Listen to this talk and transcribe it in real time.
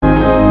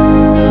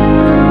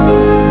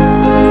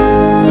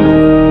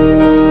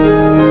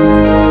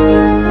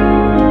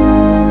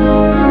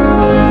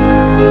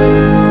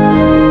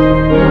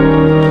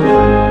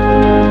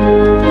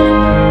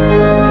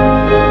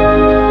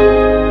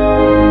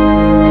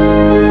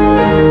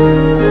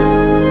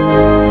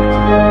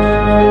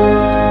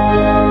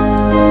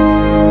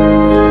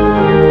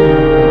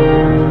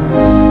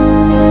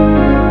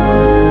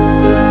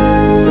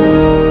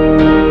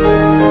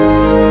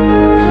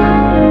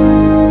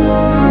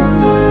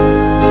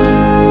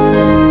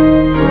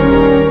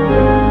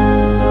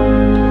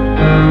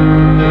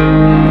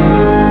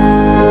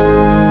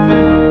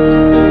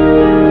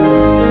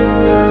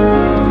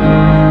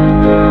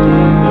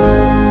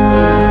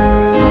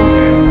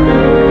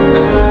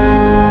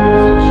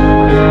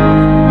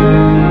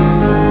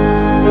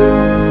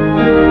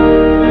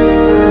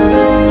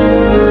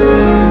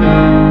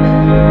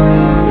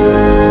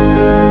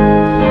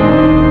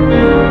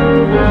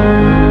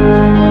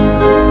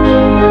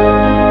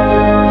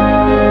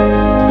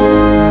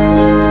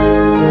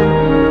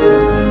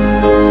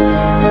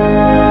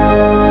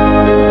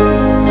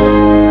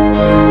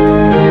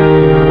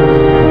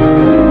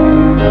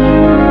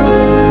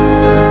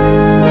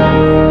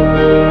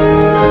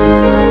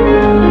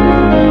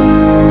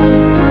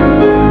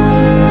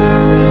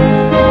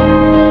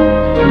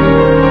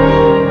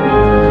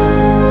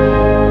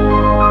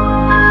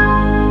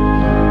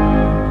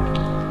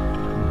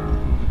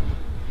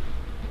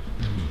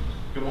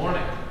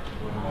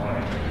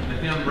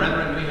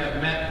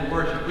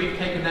we've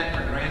taken that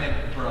for granted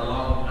for a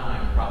long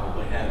time,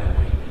 probably, haven't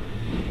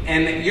we?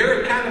 And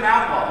you're kind of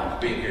outlaws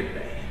being here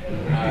today.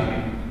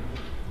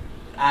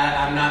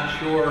 I'm not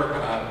sure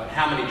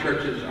how many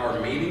churches are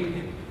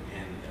meeting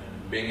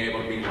and being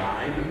able to be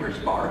live, and we're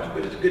sparse,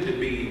 but it's good to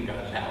be in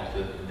God's house,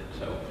 isn't it?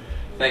 So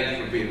thanks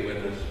for being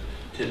with us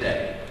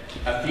today.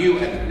 A few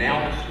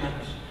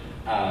announcements.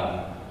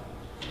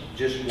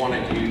 Just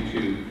wanted you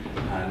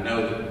to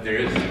know that there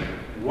is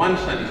one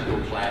Sunday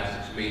school class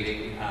that's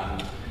meeting,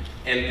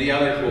 and the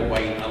others will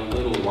wait a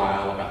little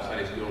while about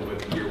Sunday school,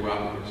 but you're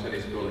welcome to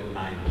Sunday school at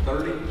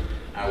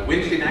 9:30.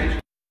 Wednesday nights,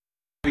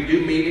 we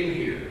do meet in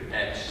here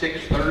at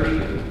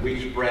 6:30, and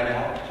we spread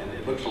out, and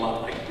it looks a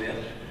lot like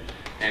this,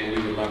 and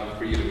we would love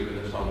for you to be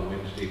with us on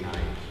Wednesday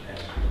nights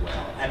as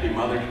well. Happy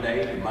Mother's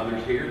Day to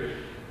mothers here,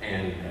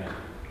 and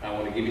I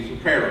want to give you some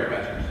prayer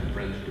requests for some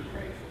friends to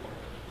pray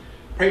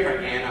for. Pray for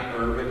Anna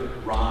Irvin.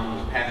 Ron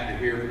was pastor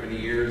here for many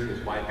years.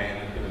 His wife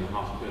Anna's been in the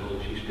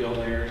hospital. She's still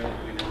there,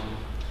 we know,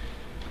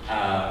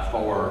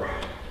 for,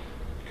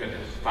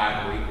 goodness,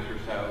 5 weeks or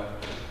so.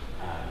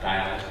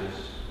 Dialysis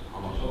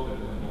almost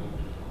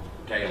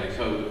daily.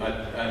 So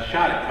a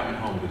shot at coming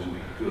home this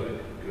week. Good.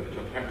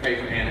 So pray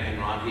for Anna and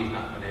Ron. He's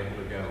not been able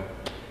to go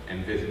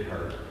and visit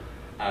her.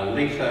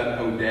 Lisa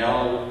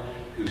Odell,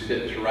 who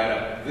sits right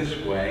up this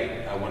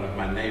way, one of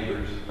my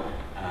neighbors,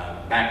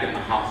 back in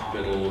the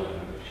hospital.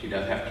 She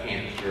does have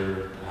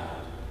cancer.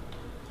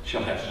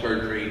 She'll have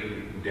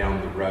surgery down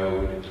the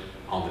road.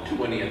 On the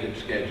 20th it's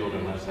scheduled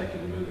unless they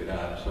can move it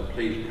up. So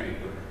please pray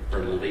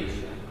for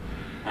Lisa.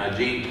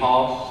 Gene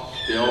Paul's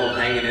still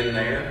hanging in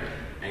there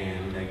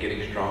and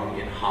getting strong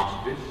in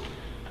hospice.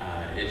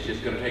 It's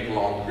just going to take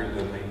longer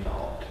than they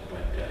thought,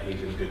 but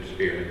he's in good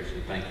spirits,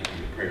 and thank you for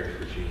your prayers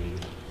for Gene.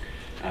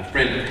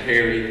 Friend of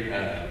Harry,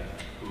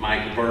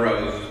 Mike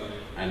Burrows,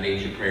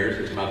 needs your prayers.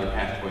 His mother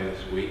passed away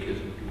this week.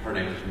 Her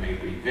name is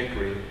Mabry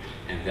Vickery,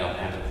 and they'll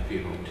have a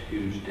funeral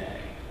Tuesday.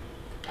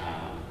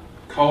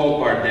 Cole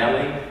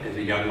Bardelli is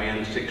a young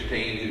man,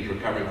 16, who's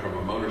recovering from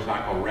a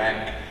motorcycle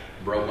wreck,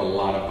 broke a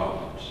lot of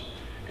bones.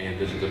 And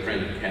this is a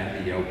friend of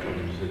Kathy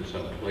Yoakham's, and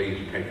so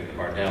please pray for the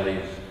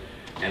Bardellis.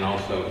 And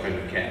also a friend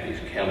of Kathy's,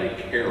 Kelly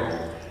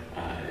Carroll,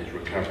 is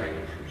recovering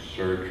from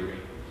surgery.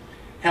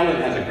 Helen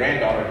has a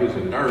granddaughter who's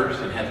a nurse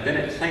and has been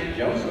at St.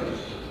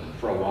 Joseph's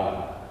for a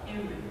while.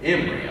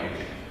 Emory,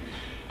 okay.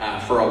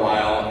 For a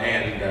while,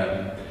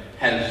 and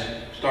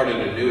has started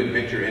a new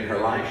adventure in her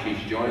life. She's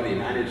joined the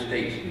United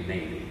States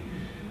Navy,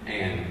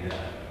 and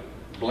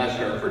bless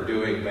her for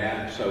doing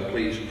that. So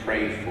please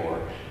pray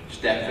for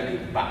Stephanie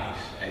Bice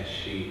as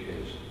she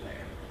is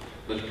there.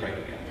 Let's pray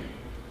together.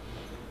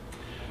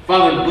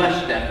 Father,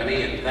 bless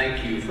Stephanie, and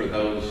thank you for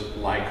those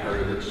like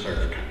her that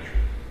serve country.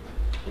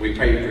 We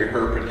pray for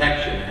her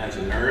protection as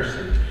a nurse,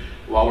 and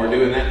while we're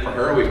doing that for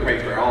her, we pray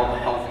for all the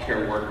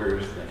healthcare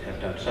workers that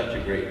have done such a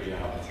great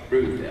job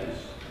through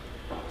this.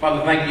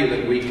 Father, thank you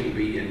that we can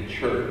be in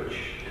church,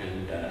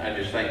 and I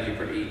just thank you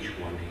for each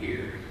one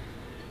here.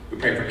 We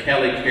pray for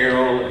Kelly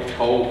Carroll and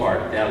Cole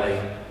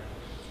Bardelli,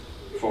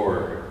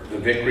 for the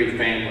Vickery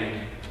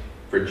family,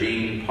 for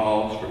Gene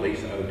Pauls, for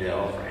Lisa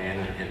Odell, for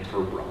Anna, and for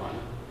Ron.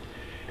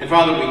 And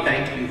Father, we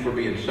thank you for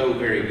being so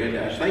very good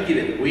to us. Thank you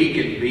that we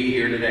can be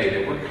here today,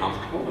 that we're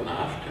comfortable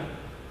enough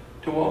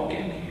to walk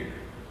in here.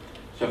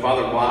 So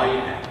Father, while you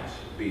have us,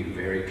 be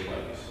very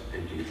close.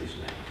 In Jesus'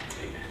 name,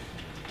 amen.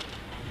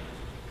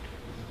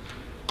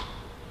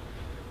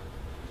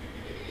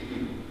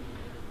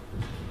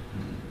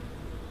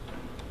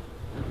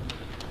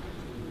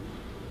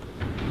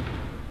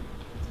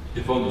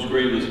 If on the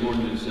screen this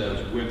morning it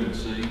says women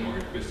sing, or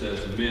if it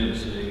says men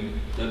sing,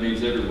 that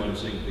means everyone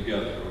sings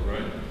together, all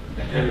right?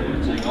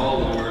 Everyone sing all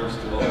the words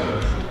to all the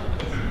words.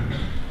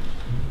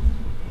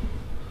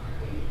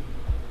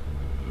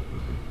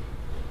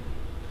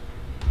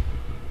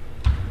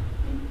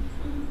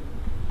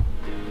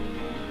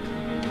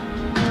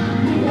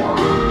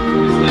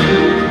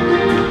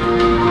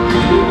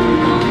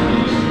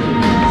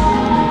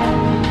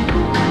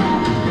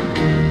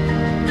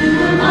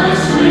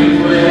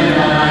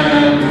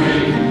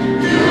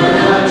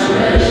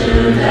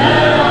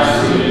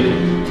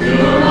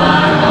 You're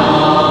my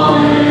all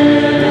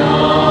in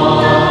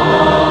all.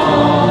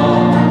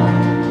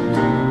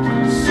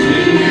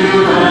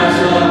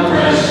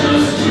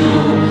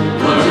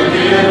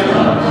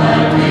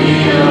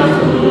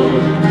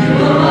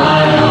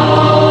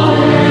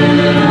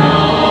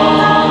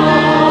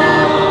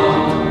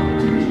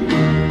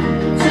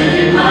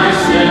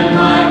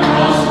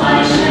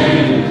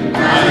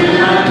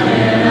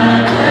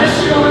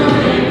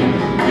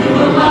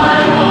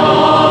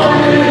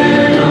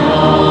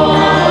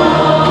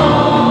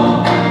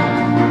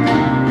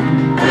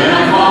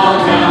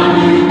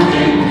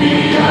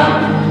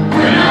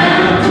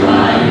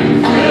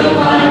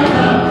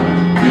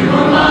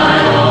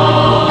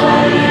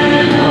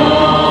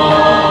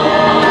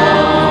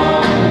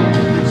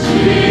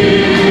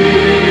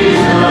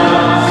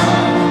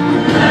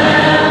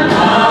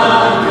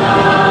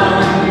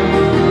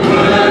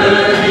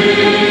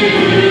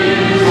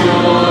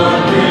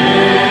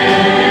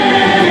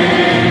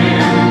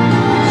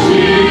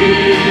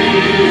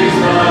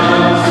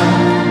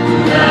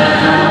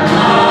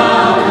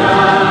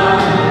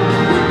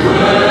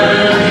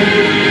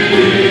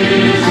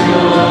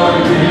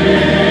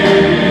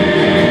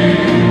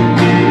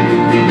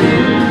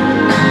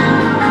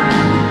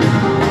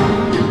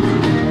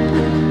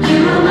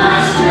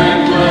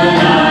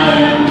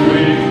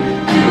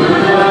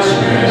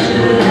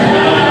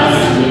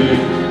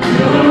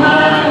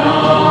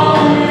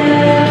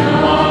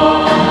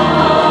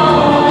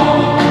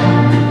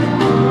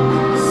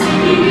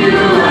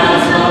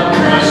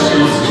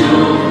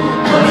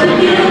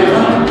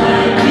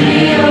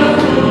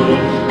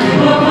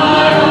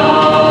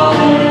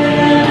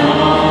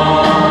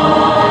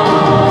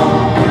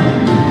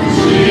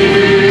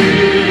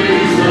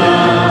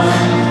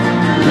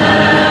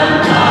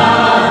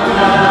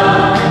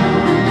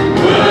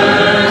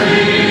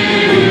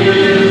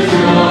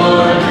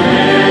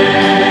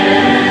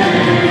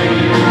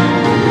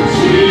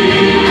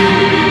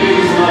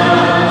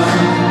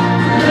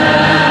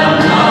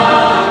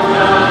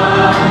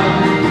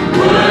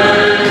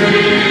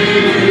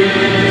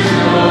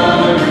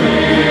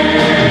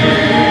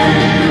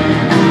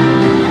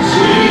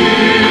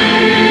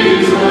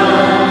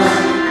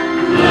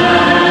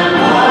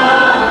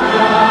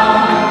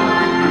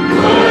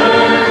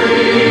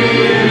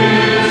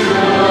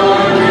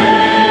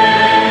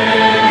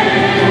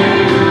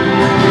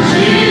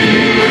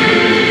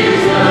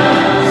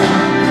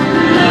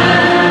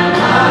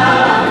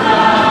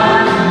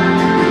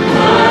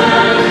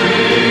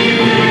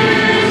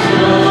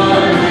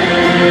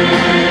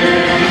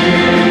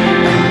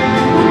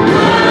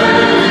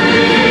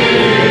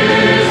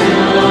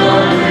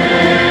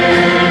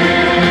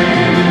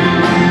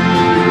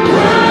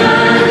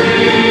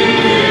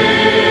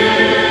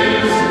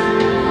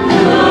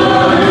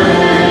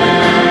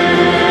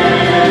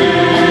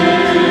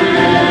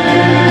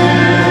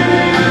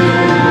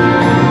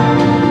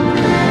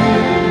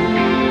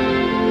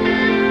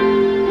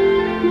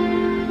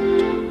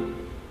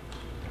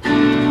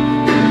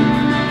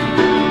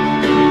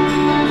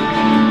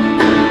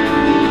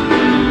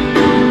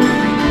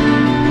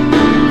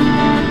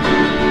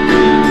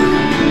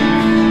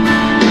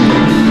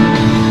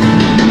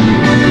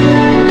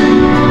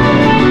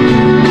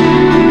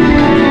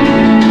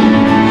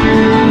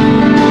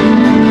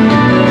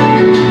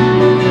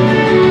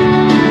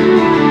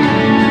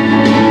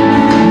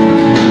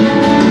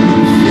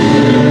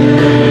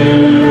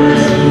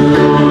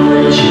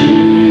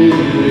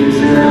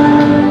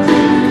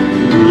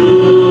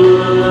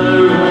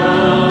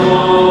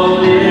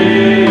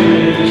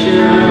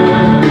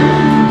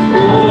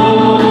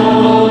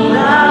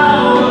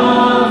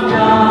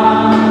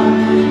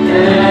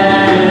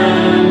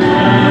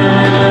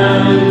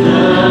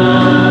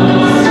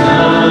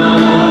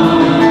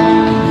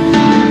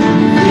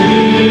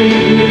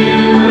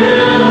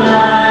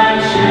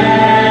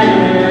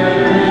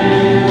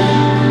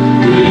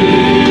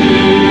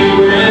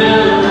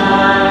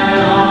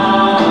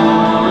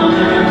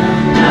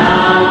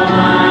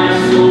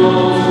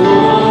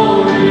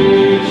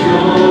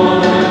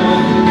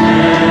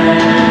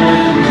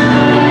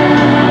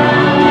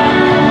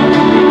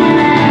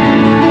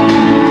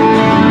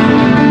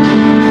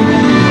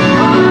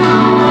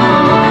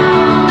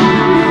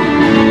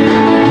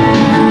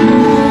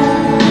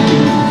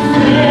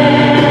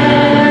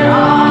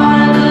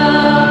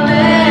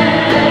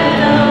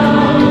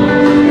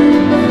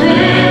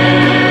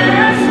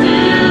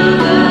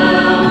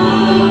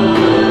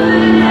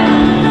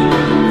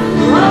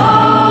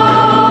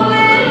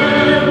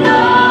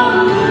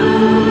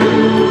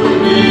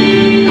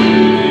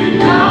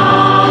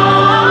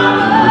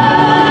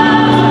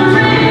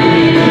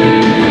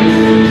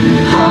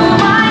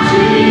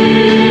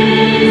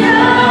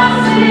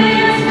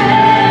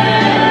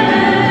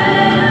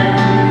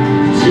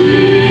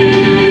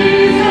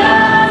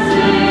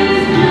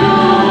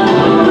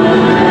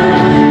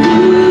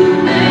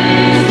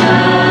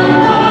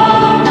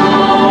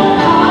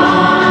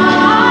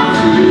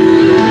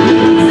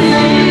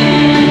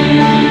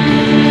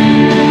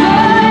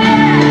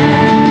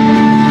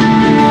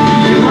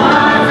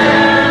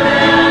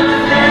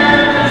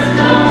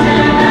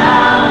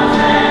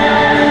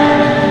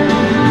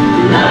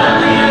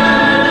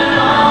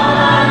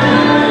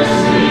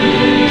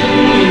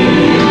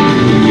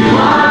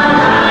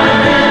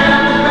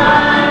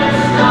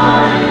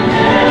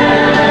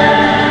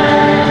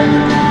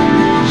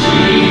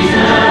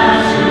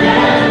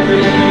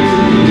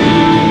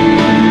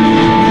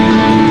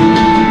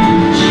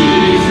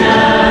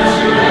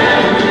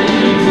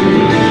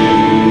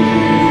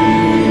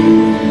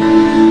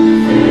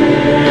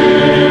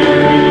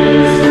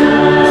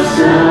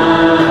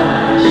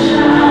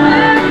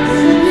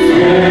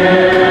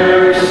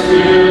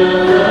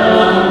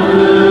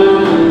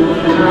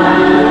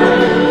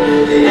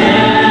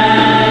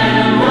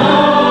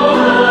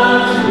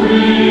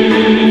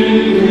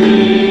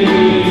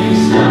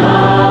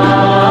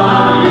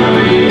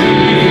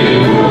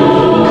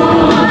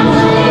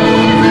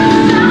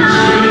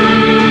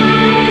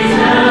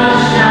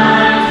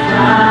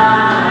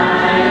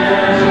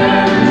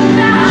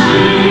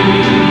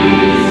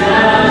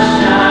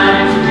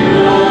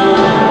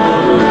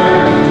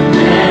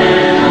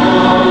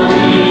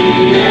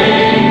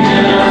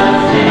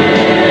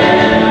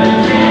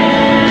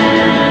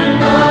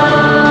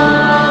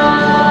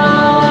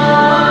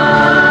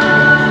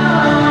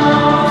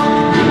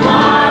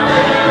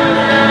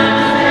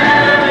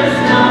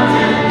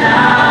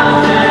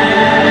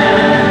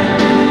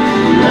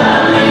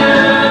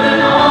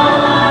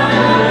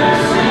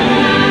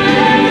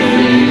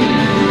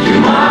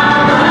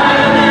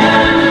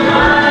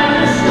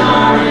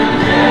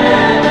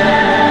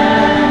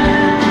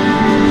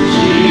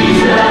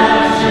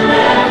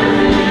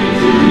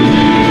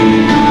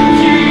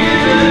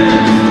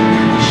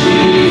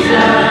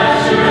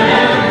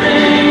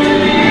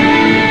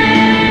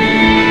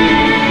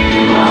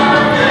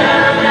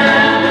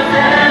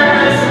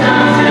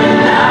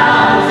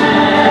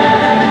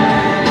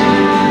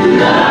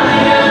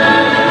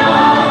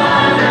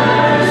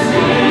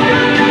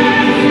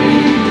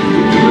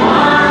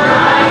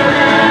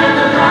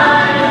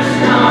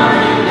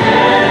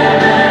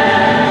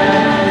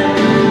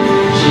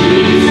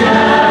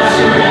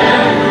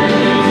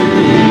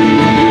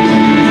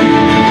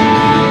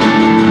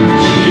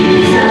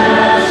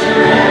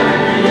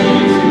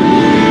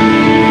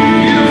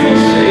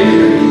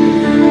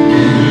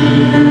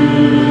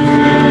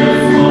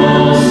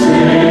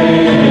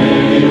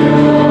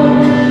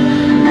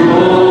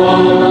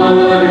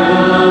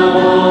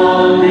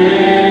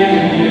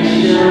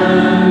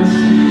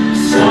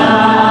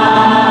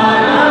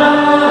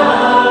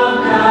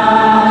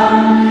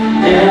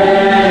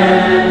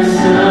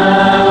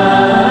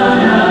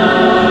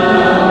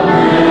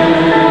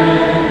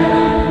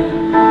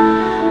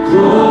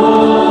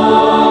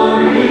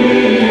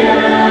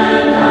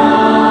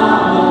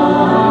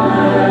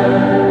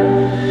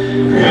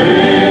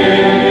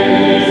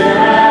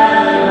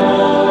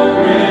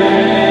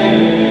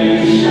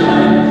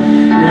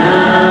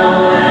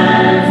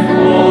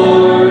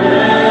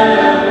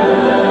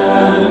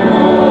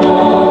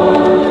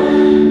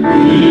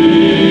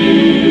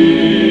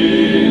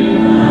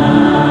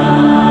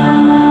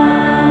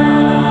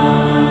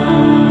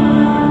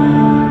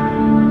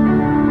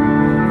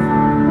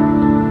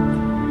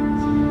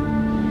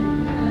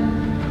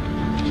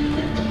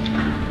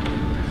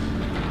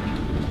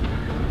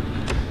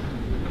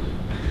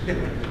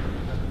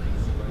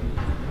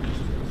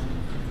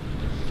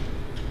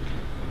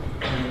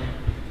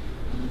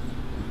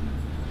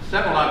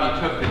 Several of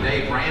you took the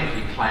Dave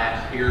Ramsey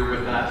class here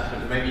with us,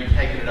 and maybe you've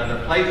taken it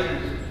other places.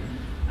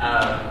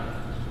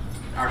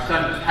 Our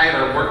son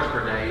Taylor works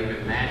for Dave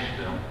in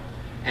Nashville,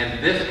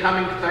 and this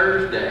coming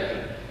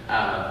Thursday,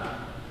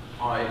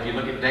 if you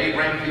look at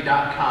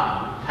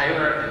DaveRamsey.com,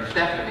 Taylor and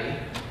Stephanie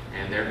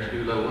and their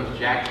two little ones,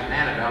 Jackson and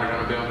Annabelle, are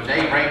going to be on the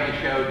Dave Ramsey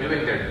Show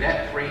doing their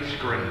debt-free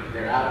screen.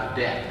 They're out of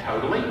debt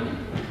totally.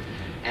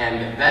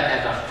 And that,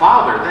 as a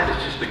father, that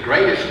is just the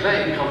greatest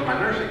thing, because my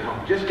nursing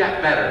home just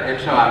got better.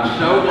 And so I'm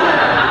so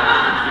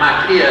glad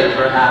my kids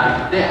are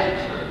out of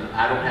debt.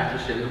 I don't have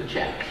to send them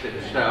checks.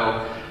 And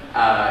so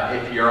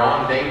if you're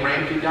on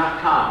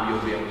DaveRamsey.com,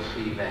 you'll be able to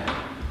see that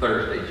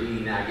Thursday.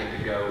 Jeannie and I get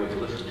to go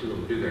and listen to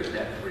them do their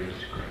debt-free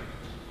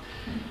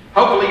screen.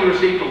 Hopefully you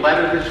received a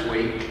letter this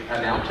week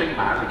announcing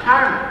my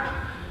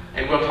retirement.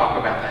 And we'll talk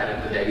about that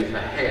in the days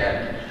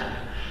ahead.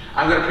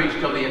 I'm going to preach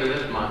till the end of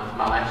this month.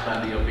 My last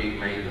Sunday will be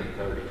May the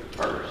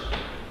 31st.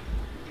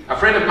 A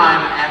friend of mine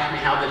asked me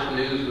how this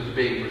news was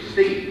being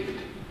received.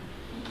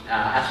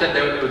 I said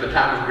that it was a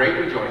time of great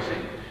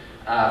rejoicing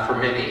for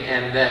many,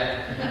 and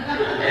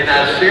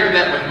I shared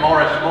that with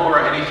Morris Moore,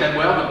 and he said,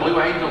 well, the Blue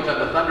Angels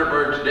and the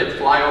Thunderbirds did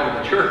fly over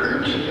the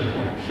church.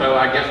 So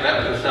I guess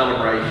that was a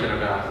celebration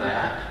about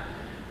that.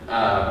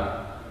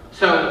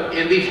 So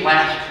in these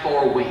last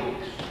 4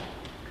 weeks,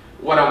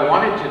 what I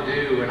wanted to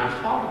do, and I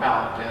thought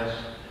about this,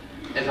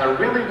 is I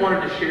really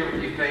wanted to share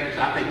with you things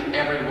I think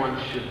everyone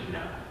should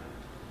know.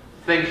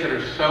 Things that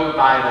are so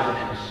vital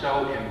and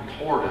so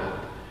important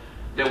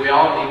that we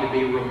all need to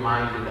be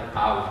reminded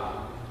of.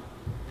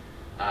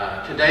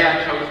 Today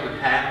I chose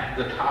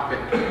the topic,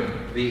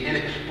 the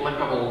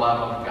inexplicable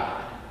love of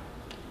God.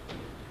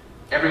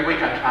 Every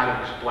week I try to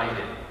explain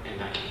it,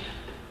 and I can't,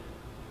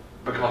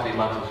 because He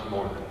loves us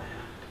more than that.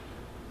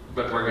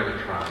 But we're going to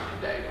try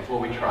today. Before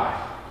we try,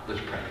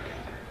 let's pray together.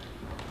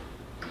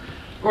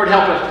 Lord,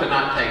 help us to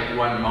not take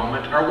one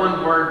moment or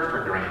one word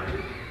for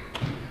granted.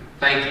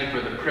 Thank you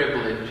for the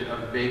privilege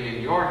of being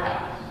in your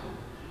house,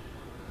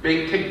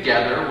 being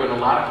together when a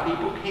lot of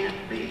people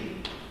can't be.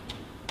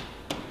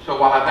 So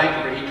while I thank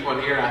you for each one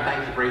here, I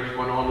thank you for each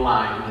one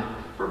online that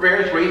for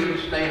various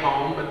reasons stay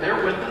home, but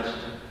they're with us.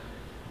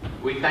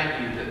 We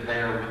thank you that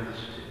they're with us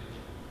too.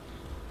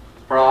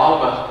 For all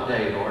of us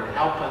today, Lord,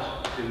 help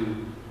us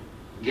to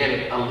get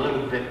it a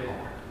little bit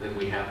more than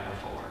we have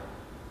before.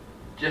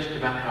 Just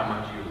about how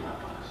much you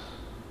love us.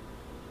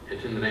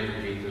 It's in the name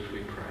of Jesus we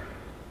pray.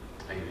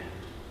 Amen.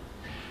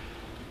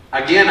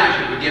 Again, I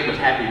should begin with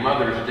Happy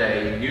Mother's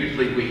Day.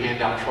 Usually we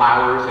hand out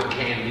flowers and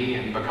candy,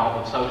 and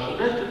because of social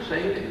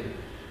distancing and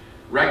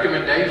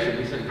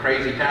recommendations in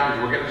crazy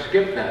towns, we're going to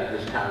skip that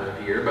this time of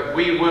year. But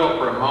we will,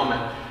 for a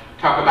moment,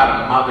 talk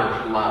about a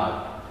mother's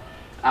love.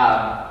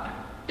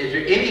 Is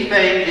there anything,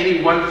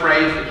 any one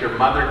phrase that your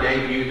mother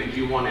gave you that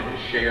you wanted to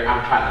share?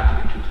 I'm trying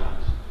not to get too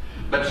close.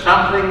 But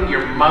something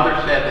your mother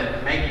said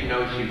that made you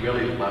know she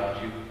really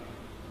loved you?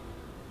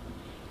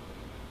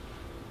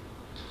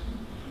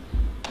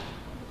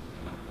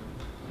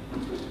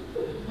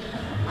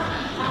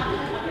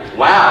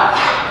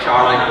 Wow,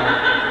 Charlie.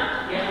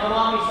 Yeah, my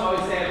mom used to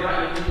always say, I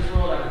brought you into this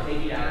world, I can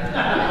take you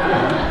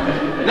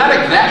out. Not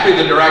exactly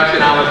the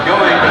direction I was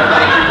going, but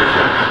thank you for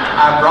sharing.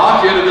 I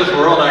brought you into this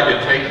world, I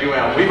could take you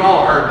out. We've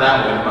all heard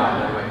that one, by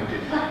the way.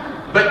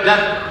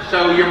 But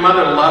so your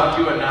mother loved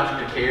you enough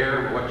to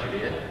care what you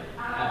did?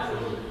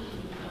 Absolutely.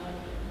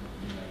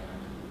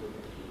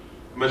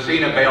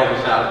 Messina bailed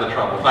us out of the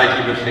trouble. Thank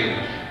you,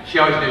 Messina. She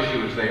always knew she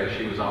was there.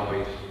 She was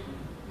always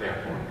there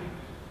for me.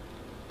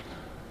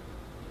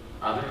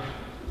 Others?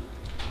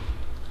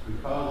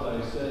 Because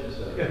I said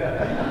so.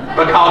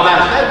 Because I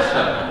said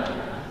so.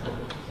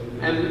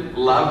 And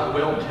love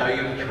will tell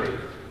you the truth.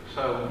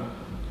 So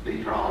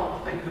these are all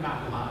things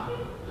about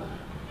love.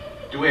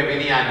 Do we have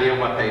any idea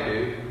what they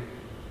do?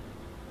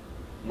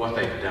 What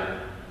they've done?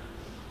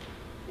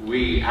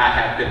 I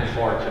have been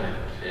fortunate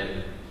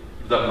in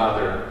the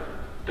mother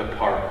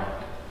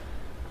department.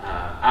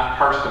 I've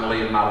personally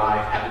in my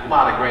life had a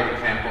lot of great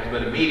examples,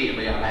 but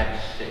immediately I've had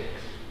 6.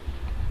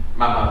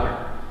 My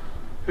mother,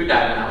 who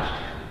died when I was 10.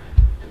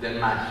 And then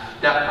my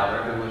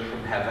stepmother, who was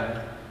from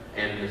heaven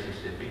and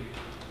Mississippi.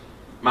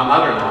 My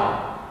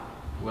mother-in-law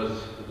was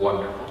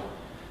wonderful.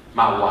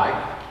 My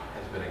wife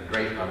has been a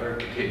great mother,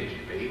 continues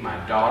to be.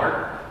 My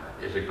daughter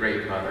is a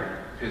great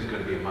mother, who's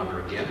going to be a mother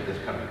again this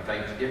coming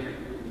Thanksgiving.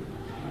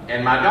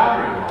 And my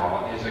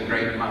daughter-in-law is a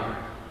great mother.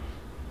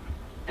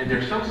 And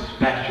they're so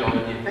special,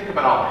 and you think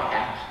about all the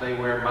hats they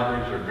wear.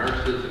 Mothers are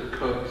nurses and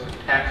cooks and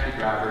taxi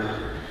drivers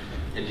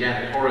and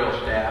janitorial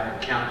staff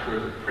and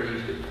counselors and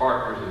priests and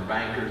partners and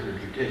bankers and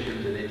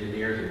beauticians and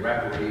engineers and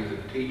referees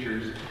and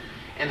teachers.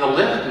 And the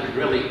list is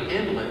really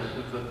endless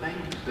of the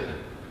things that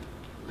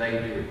they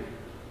do.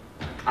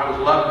 I was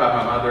loved by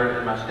my mother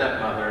and my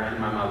stepmother and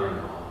my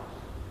mother-in-law.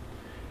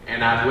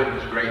 And I've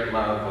witnessed great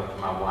love of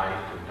my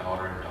wife and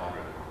daughter-in-law.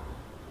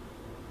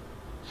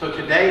 So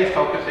today,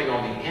 focusing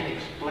on the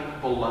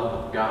inexplicable love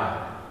of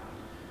God,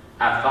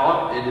 I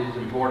thought it is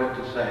important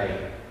to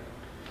say,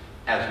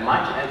 as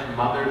much as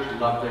mothers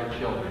love their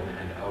children,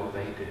 and oh,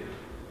 they do,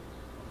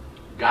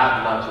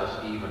 God loves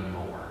us even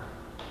more.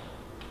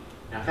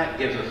 Now, that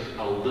gives us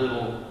a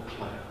little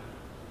clue.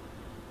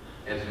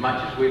 As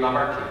much as we love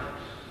our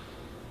kids,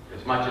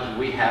 as much as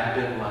we have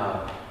been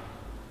loved,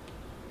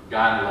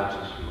 God loves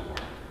us more.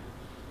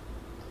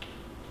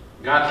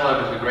 God's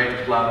love is the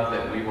greatest love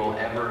that we will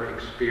ever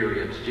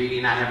experience. Jeannie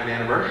and I have an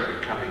anniversary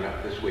coming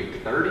up this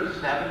week.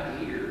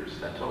 37 years.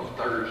 That's on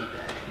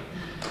Thursday.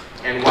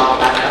 And while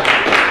that's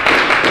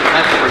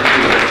for you.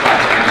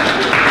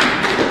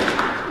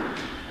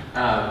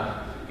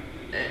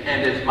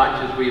 And as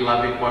much as we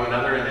love one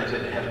another and as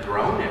it has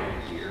grown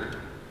every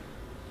year,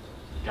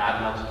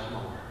 God loves us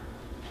more.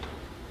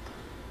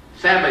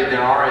 Sadly,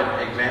 there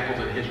are examples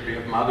in history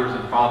of mothers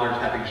and fathers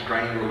having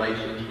strained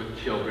relations with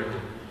children.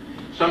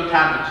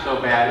 Sometimes it's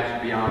so bad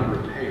it's beyond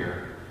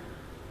repair.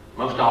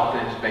 Most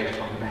often it's based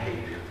on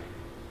behavior.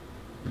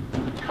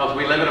 Because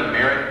we live in a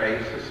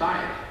merit-based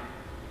society.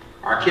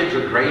 Our kids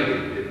are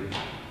graded in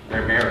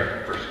their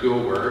merit for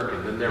schoolwork,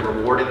 and then they're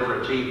rewarded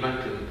for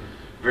achievement and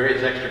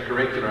various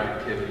extracurricular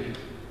activities.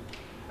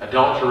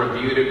 Adults are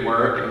reviewed at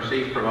work and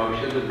receive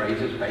promotions and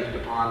raises based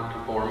upon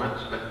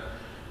performance, but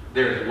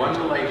there's one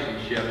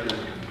relationship that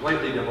is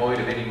completely devoid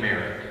of any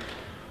merit.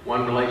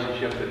 One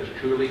relationship that is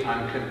truly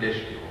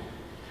unconditional.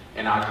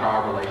 And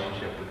our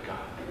relationship with God.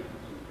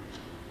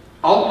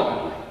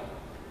 Ultimately,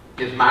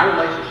 is my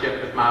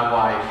relationship with my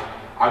wife,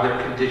 are there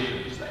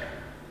conditions there?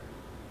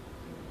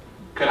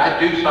 Could I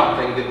do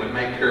something that would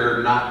make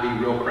her not be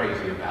real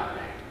crazy about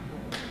me?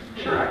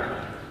 Sure I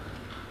could.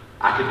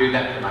 I could do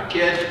that to my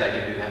kids, they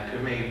could do that to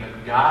me,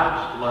 but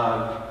God's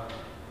love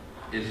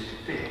is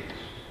fixed.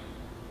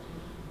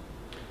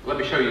 Let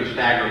me show you a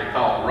staggering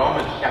thought.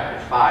 Romans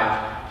chapter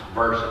 5,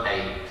 verse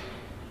 8.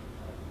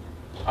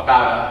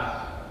 About us.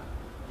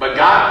 But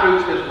God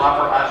proves His love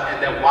for us,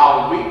 and that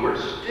while we were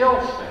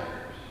still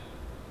sinners,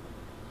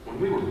 when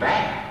we were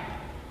bad,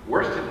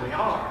 worse than we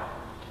are,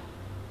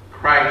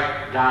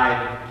 Christ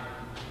died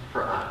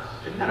for us.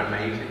 Isn't that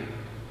amazing?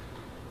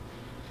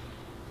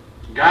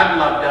 God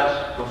loved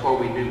us before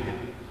we knew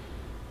Him.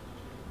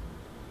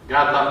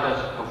 God loved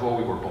us before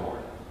we were born.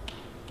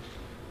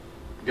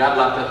 God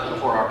loved us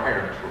before our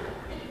parents were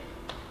born.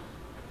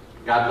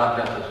 God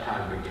loved us as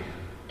time began.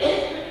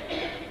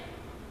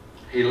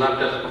 He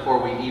loved us before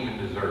we even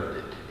deserved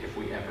it, if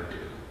we ever do.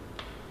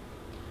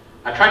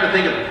 I tried to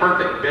think of the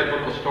perfect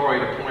biblical story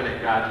to point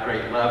at God's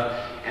great love,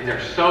 And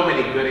there's so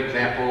many good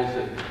examples.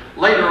 And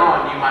later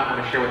on, you might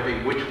want to share with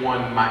me which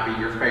one might be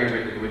your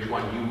favorite and which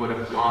one you would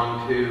have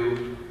gone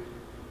to.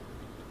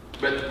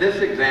 But this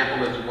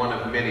example is one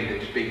of many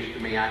that speaks to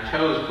me. I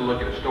chose to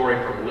look at a story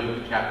from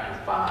Luke chapter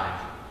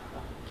 5,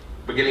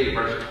 beginning at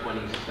verse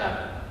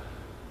 27.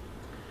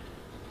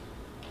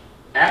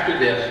 After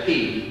this,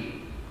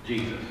 he,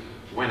 Jesus,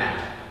 went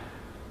out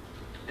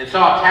and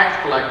saw a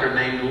tax collector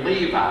named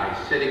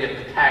Levi sitting at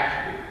the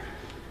tax booth.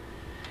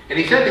 And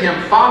he said to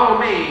him, "Follow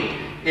me."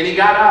 And he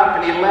got up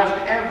and he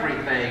left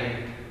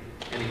everything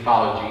and he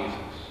followed Jesus.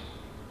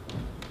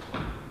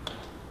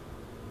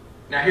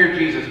 Now here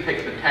Jesus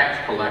picks the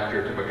tax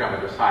collector to become a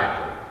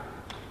disciple.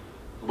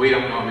 We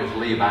don't know him as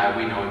Levi.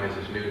 We know him as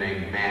his new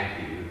name,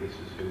 Matthew. This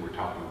is who we're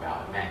talking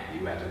about,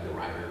 Matthew, as in the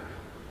writer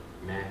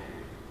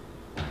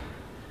Matthew.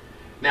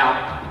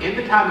 Now, in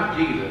the time of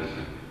Jesus,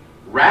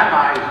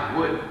 rabbis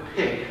would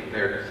pick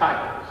their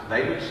disciples.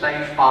 They would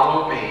say,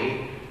 "Follow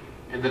me,"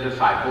 and the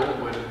disciple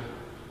would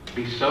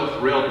be so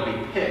thrilled to be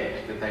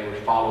picked that they would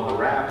follow the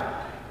rabbi.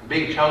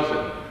 Being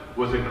chosen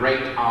was a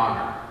great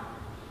honor.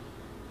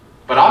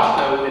 But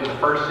also in the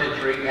first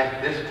century,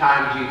 at this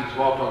time Jesus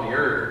walked on the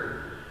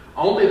earth,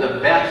 only the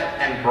best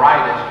and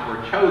brightest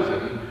were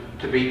chosen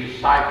to be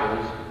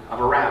disciples of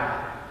a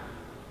rabbi.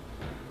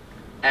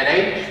 At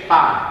age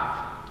 5,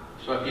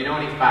 so if you know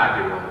any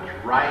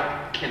 5-year-olds,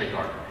 right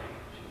kindergarten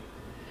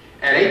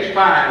age. At age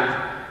 5,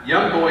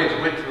 young boys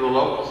went to the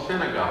local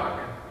synagogue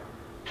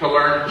to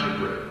learn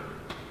Hebrew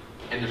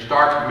and to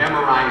start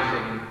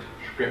memorizing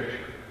Scripture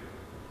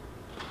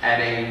at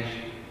age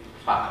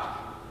 5.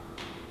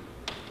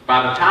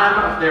 By the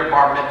time of their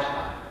bar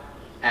mitzvah,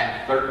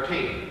 at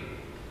 13,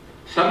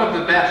 some of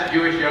the best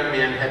Jewish young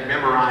men had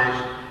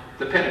memorized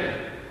the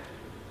Pentateuch,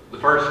 the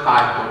first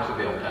 5 books of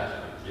the Old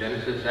Testament,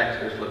 Genesis,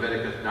 Exodus,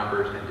 Leviticus,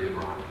 Numbers, and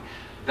Deuteronomy.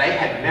 They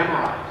had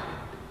memorized it.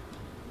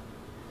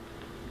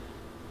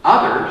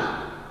 Others,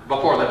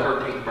 before their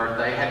 13th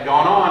birthday, had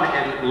gone on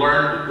and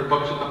learned the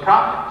books of the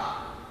prophets.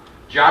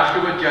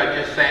 Joshua,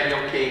 Judges,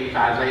 Samuel, Kings,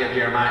 Isaiah,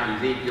 Jeremiah,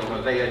 Ezekiel,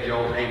 Hosea,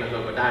 Joel, Amos,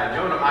 Obadiah,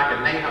 Jonah, Micah,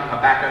 Nahum,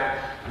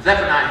 Habakkuk,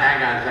 Zephaniah,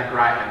 Haggai,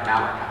 Zechariah, and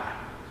Malachi.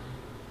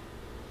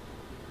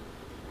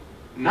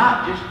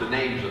 Not just the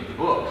names of the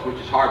books, which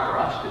is hard for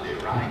us to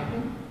do, right?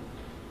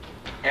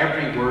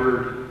 Every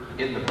word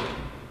in the book.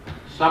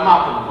 Some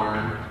of them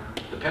learned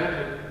the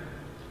Pentateuch,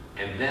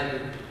 and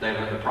then they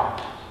learned the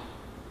prophets.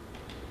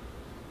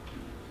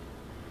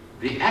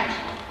 The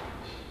excellent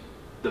ones,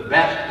 the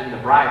best and the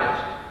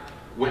brightest,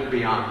 went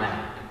beyond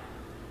that.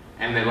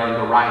 And they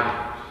learned the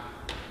writings.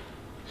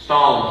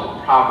 Psalms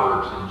and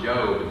Proverbs and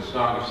Job and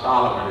Song of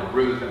Solomon and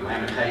Ruth and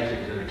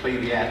Lamentations and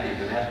Ecclesiastes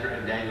and Esther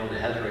and Daniel and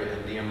Ezra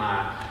and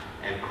Nehemiah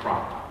and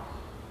Chronicles.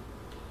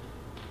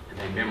 And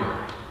they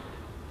memorized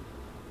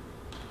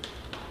it.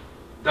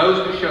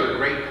 Those who showed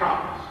great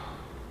promise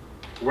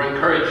were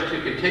encouraged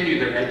to continue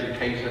their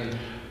education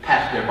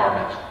past their bar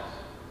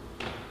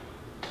mitzvahs.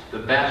 The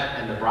best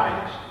and the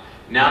brightest.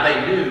 Now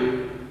they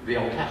knew the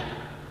Old Testament,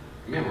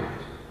 memorized it.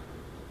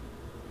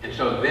 And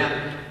so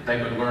then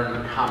they would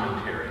learn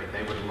commentary.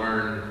 They would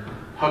learn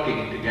hooking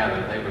it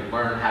together. They would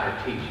learn how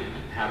to teach it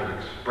and how to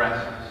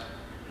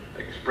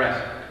express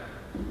it.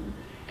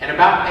 And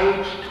about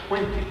age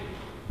 20,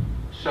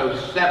 so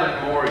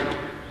 7 more years,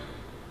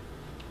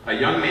 a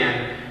young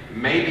man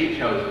may be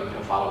chosen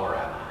to follow a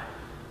rabbi.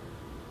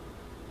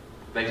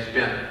 They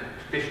spent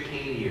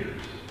 15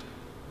 years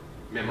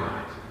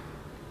memorizing.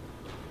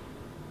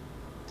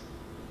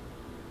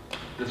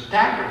 The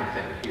staggering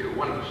thing here,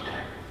 one of the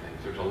staggering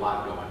things, there's a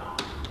lot going on,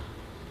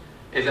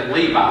 is that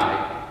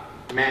Levi,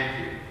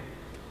 Matthew,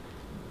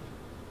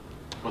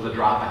 was a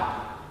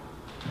dropout.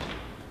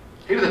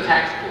 He was a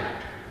tax collector.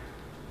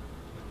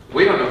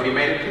 We don't know if he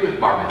made it to his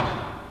bar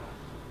mitzvah.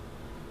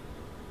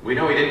 We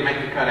know he didn't make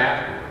the cut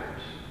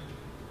afterwards.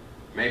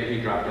 Maybe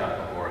he dropped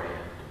out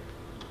beforehand.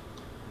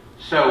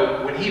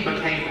 So when he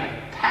became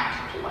a tax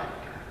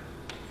collector,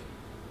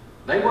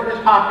 they weren't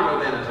as popular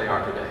then as they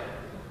are today.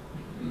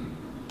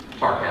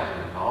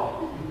 Sarcasm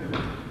involved.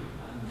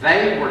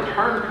 They were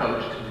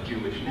turncoats to the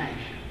Jewish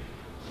nation.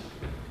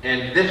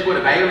 And this would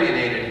have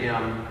alienated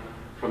him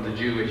from the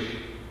Jewish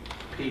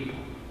people.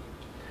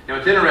 Now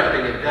it's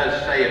interesting, it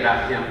does say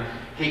about him,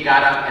 he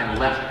got up and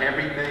left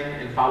everything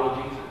and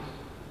followed Jesus.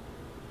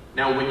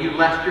 Now when you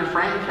left your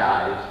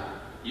franchise,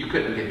 you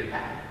couldn't get it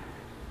back.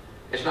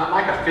 It's not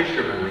like a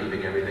fisherman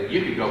leaving everything.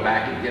 You could go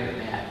back and get a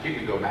net. You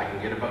could go back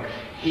and get a boat.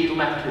 He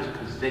left his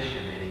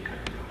position and he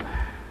couldn't go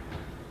back.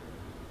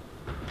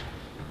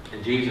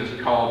 And Jesus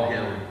called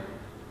him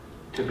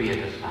to be a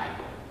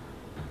disciple.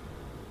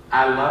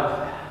 I love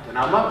that. And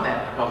I love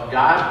that because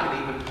God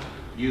can even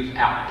use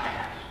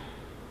outcasts.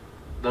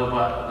 Those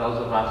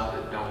of us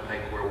that don't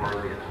think we're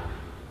worthy enough.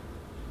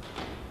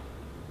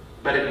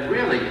 But it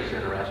really is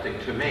interesting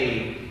to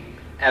me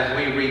as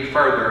we read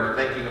further,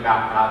 thinking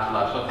about God's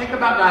love. So think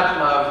about God's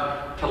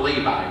love to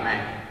Levi,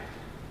 man.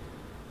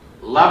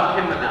 Loved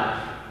him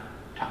enough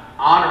to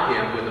honor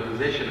him with a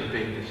position of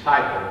being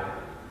disciple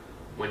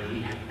when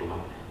he had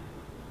blown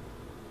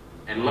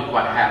And look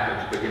what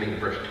happens beginning in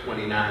verse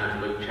 29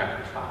 of Luke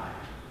chapter 5.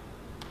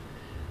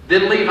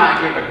 Then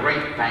Levi gave a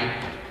great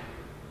banquet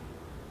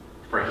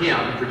for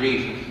him, for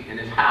Jesus, in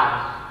his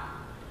house.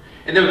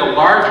 And there was a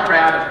large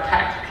crowd of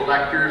tax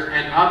collectors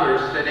and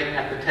others sitting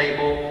at the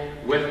table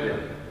with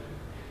them.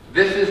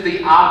 This is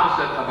the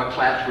opposite of a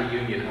class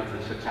reunion of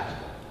the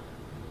successful.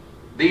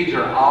 These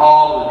are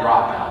all the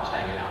dropouts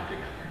hanging out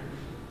together.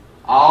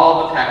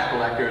 All the tax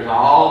collectors,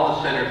 all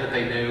the sinners that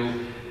they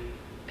knew.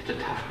 It's a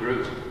tough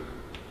group.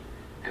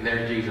 And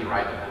there's Jesus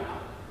right in the middle of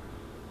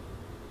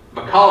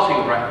them. Because he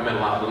was right in the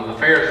middle of them, the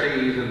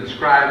Pharisees and the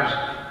scribes,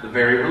 the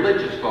very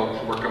religious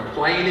folks, were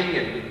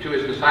complaining to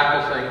his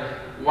disciples saying,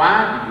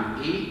 "Why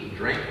do you eat and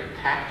drink with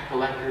tax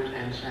collectors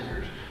and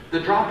sinners?" The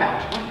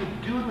dropouts, what are you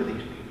doing with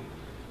these people?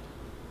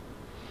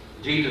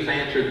 Jesus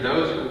answered,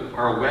 "Those who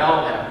are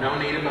well have no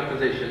need of a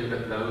physician,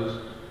 but those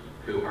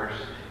who are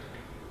sick."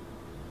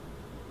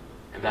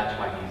 And that's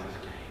why Jesus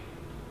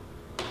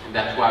came. And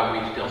that's why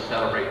we still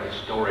celebrate the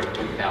story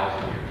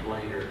 2,000 years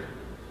later.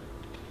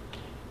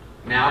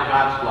 Now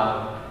God's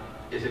love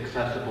is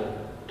accessible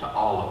to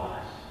all of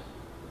us,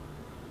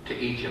 to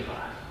each of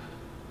us.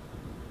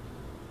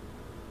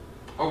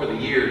 Over the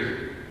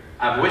years,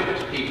 I've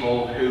witnessed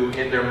people who,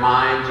 in their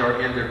minds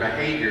or in their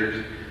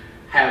behaviors,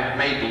 have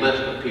made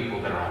lists of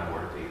people that are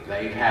unworthy.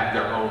 They have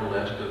their own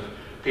list of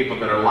people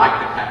that are like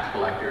the tax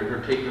collectors or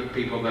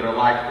people that are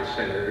like the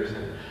sinners.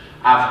 And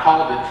I've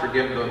called it,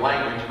 forgive the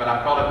language, but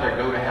I've called it their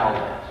go-to-hell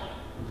list.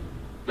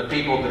 The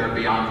people that are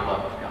beyond the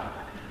love of God.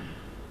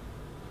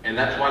 And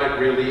that's what it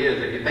really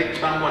is. If you think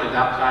someone is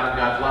outside of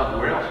God's love,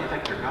 where else do you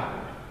think they're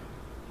going?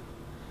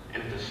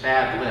 And it's a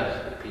sad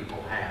list that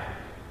people have.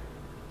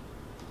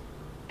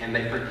 And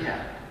they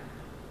forget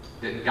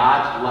that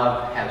God's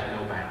love has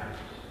no bounds.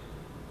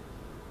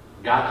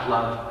 God's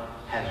love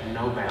has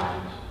no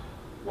bounds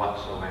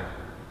whatsoever.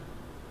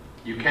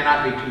 You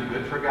cannot be too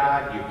good for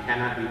God. You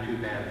cannot be too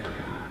bad for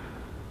God.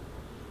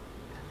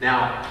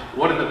 Now,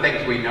 one of the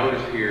things we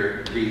notice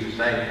here, Jesus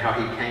saying how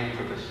he came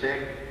for the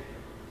sick,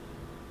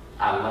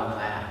 I love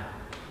that.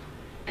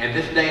 And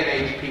this day and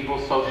age, people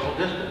social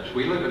distance.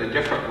 We live in a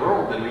different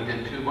world than we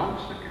did 2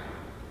 months ago.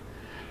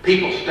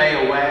 People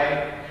stay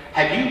away.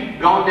 Have you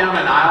gone down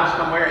an aisle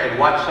somewhere and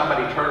watched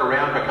somebody turn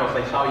around because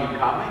they saw you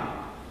coming?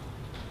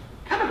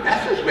 Kind of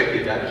messes with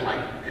you, doesn't it? Like,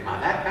 am I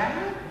that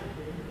bad?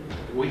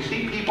 We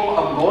see people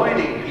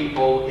avoiding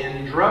people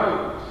in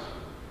droves.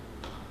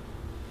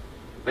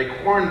 They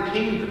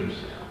quarantine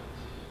themselves.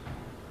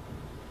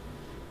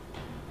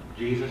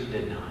 Jesus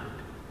did not.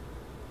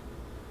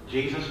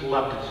 Jesus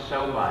loved us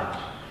so much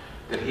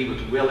that he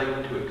was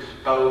willing to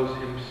expose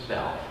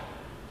himself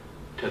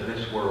to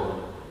this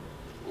world,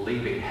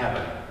 leaving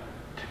heaven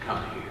to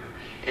come here.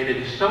 And it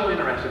is so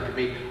interesting to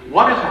me.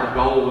 What is our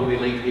goal when we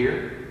leave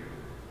here?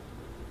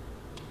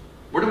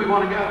 Where do we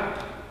want to go?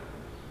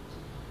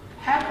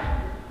 Heaven.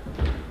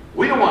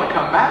 We don't want to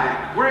come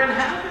back. We're in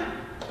heaven.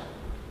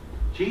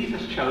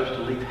 Jesus chose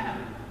to leave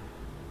heaven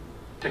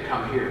to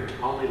come here.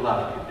 Only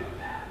love can do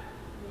that.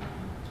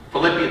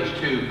 Philippians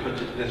 2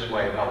 puts it this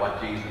way about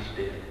what Jesus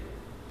did.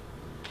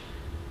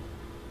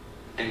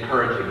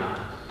 Encouraging us.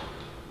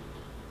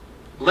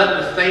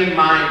 Let the same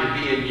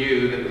mind be in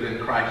you that was in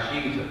Christ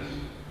Jesus,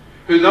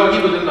 who though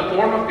he was in the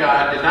form of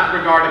God, did not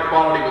regard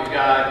equality with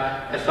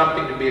God as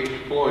something to be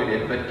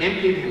exploited, but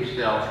emptied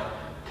himself,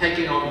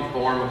 taking on the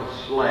form of a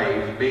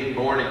slave, being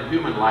born in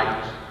human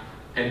likeness,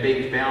 and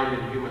being found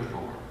in human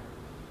form.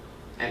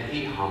 And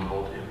he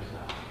humbled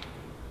himself.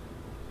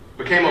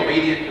 Became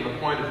obedient to the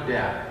point of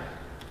death.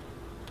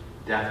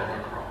 Death on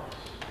a cross.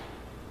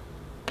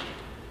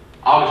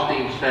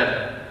 Augustine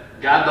said,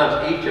 God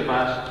loves each of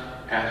us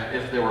as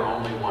if there were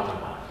only one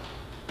of us.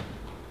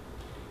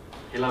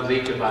 He loves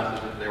each of us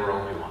as if there were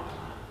only one of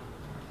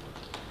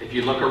us. If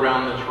you look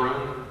around this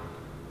room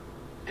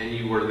and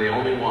you were the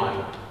only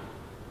one,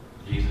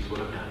 Jesus would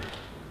have done it.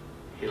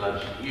 He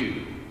loves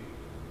you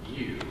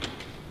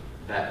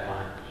that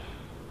much.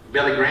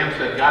 Billy Graham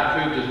said,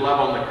 God proved his love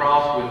on the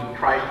cross when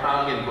Christ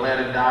hung and bled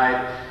and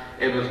died.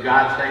 It was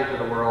God saying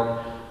to the world,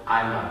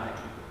 I love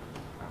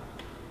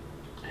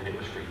you. And it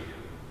was for you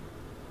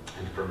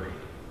and for me.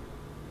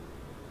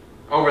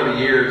 Over the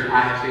years, I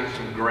have seen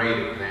some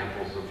great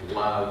examples of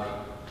love.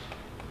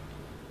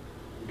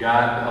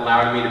 God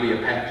allowed me to be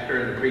a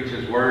pastor and to preach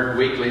his word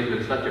weekly. It's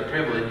been such a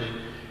privilege.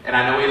 And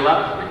I know he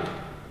loves me.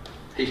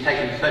 He's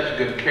taken such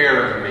good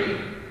care of me.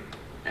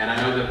 And I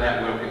know that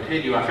that will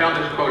continue. I found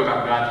this quote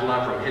about God's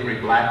love from Henry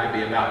Black to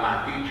be about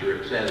my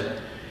future. It says,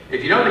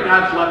 if you know that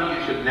God's love you,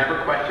 you should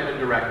never question a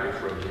directive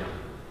from him.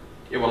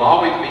 It will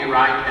always be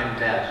right and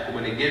best.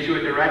 When he gives you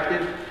a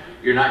directive,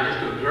 you're not just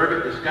to observe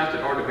it, discuss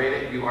it, or debate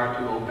it. You are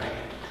to obey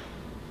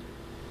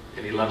it.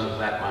 And he loves us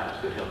that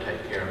much that he'll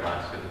take care of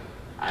us. And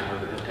I know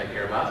that he'll take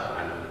care of us.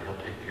 I know that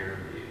he'll take care of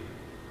you.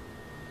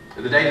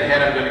 In the days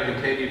ahead, I'm going to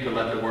continue to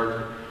let the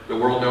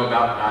world know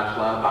about God's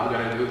love. I'm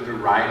going to do it through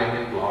writing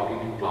and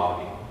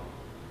blogging.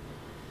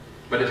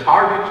 But it's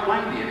hard to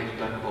explain the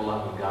inexplicable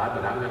love of God,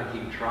 but I'm going to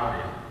keep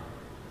trying.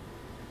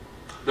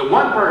 The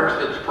one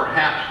verse that's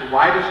perhaps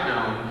widest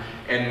known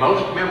and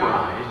most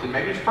memorized, and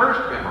maybe first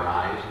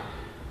memorized,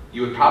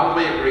 you would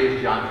probably agree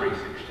is John 3:16.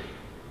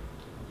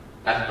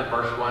 That's the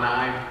first one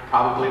I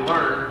probably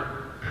learned.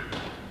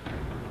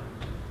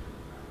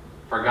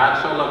 For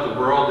God so loved the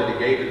world that he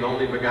gave his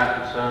only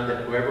begotten Son,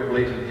 that whoever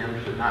believes in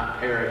him should not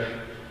perish,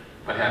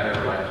 but have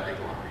everlasting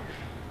life.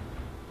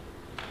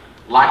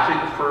 Likely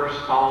the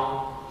first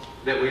song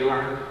that we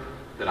learned,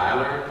 that I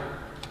learned,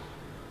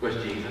 was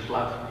Jesus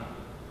Loves Me.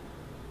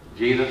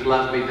 Jesus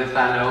loves me, this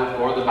I know,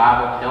 for the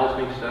Bible tells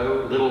me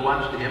so. Little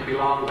ones to him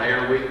belong, they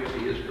are weak,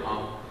 he is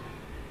strong.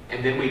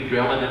 And then we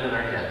drill it into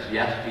their heads.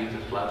 Yes,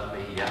 Jesus loves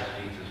me. Yes,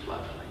 Jesus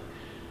loves me.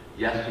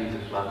 Yes,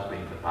 Jesus loves me.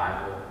 The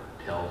Bible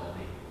tells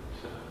me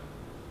so.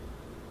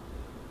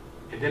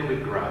 And then we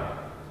grow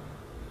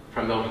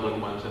from those little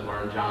ones that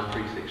learn John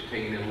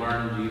 3:16 and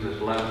learn Jesus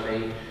loves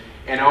me.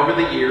 And over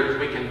the years,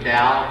 we can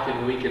doubt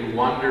and we can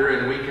wonder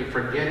and we can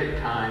forget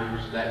at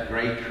times that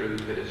great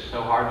truth that is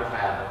so hard to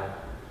fathom,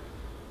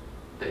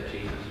 that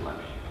Jesus loves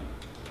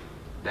you.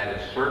 That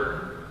is certain.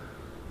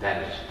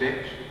 That is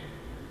fixed.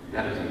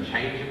 That is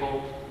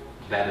unchangeable.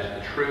 That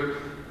is the truth.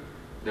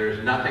 There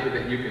is nothing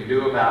that you can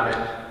do about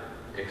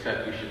it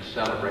except you should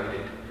celebrate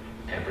it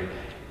every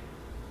day.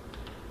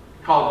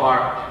 Karl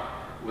Barth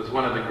was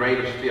one of the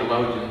greatest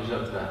theologians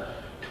of the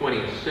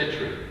 20th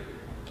century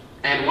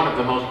and one of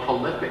the most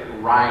prolific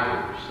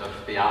writers of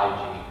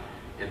theology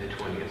in the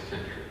 20th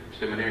century.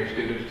 Seminary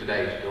students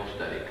today still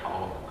study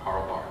Karl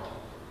Barth.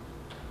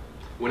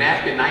 When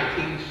asked in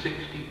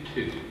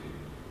 1962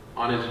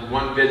 on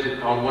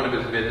one of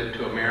his visits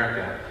to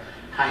America,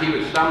 how he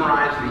would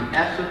summarize the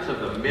essence of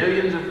the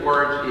millions of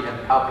words he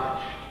had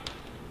published.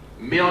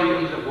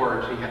 Millions of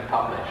words he had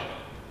published.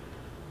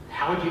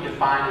 How would you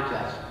define its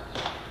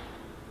essence?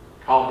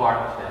 Karl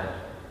Barth said,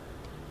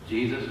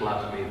 Jesus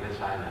loves me, this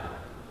I know,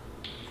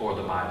 for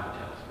the Bible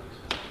tells me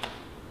so.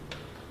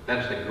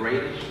 That's the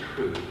greatest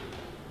truth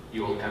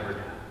you will ever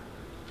know.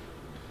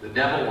 The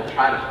devil will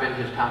try to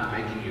spend his time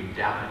making you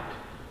doubt it,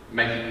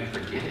 making you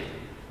forget it,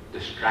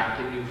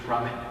 distracting you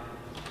from it.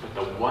 But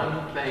the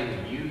one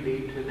thing you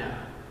need to know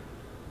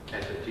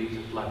is that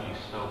Jesus loves you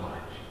so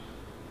much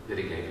that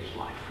he gave his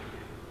life for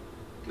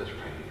you. Let's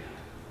pray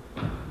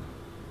together.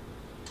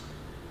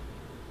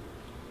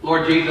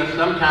 Lord Jesus,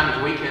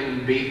 sometimes we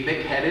can be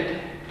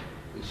thick-headed,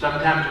 and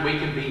sometimes we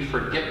can be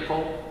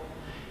forgetful,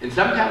 and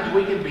sometimes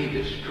we can be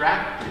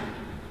distracted,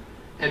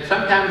 and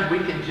sometimes we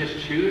can just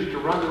choose to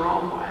run the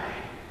wrong way.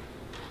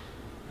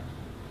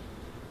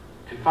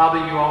 And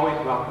Father, you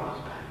always welcome us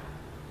back.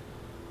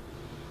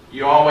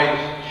 You always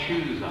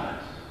choose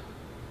us.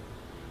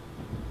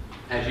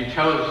 As you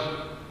chose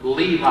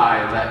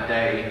Levi that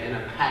day in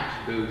a tax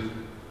booth,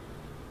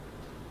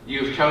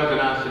 you've chosen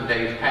us in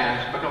days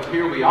past because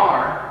here we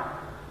are.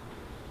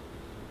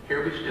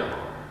 Here we still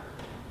are.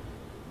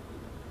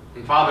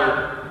 And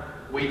Father,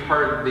 we've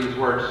heard these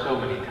words so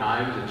many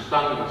times and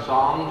sung the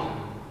songs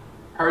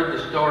and heard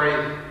the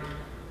stories,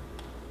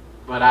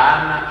 but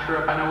I'm not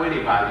sure if I know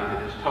anybody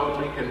that is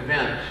totally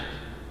convinced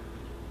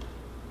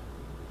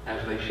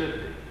as they should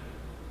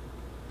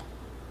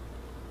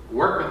be.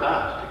 Work with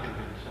us to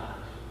convince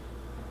us,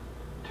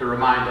 to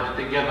remind us,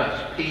 to give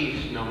us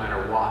peace no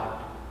matter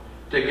what,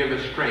 to give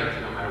us strength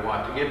no matter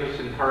what, to give us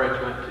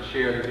encouragement to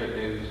share the good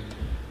news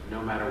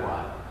no matter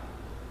what,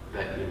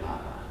 that you love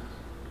us.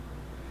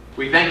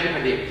 We thank you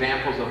for the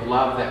examples of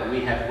love that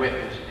we have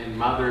witnessed in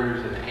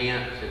mothers and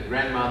aunts and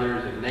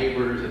grandmothers and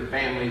neighbors and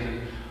families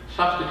and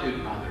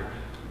substitute mothers.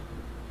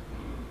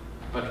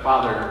 But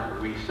Father,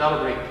 we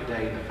celebrate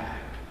today the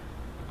fact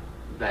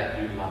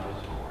that you love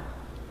us more.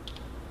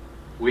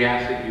 We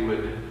ask that you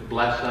would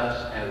bless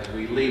us as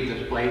we leave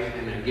this place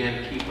and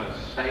again keep us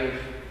safe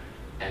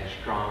and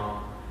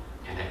strong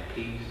and at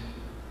peace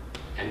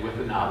and with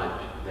the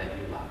knowledge that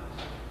you love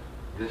us.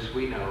 This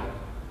we know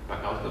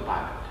because the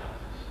Bible tells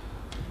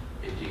us.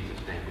 In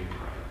Jesus' name we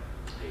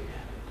pray.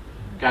 Amen.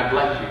 God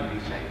bless you.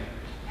 Be safe.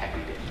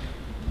 Happy day.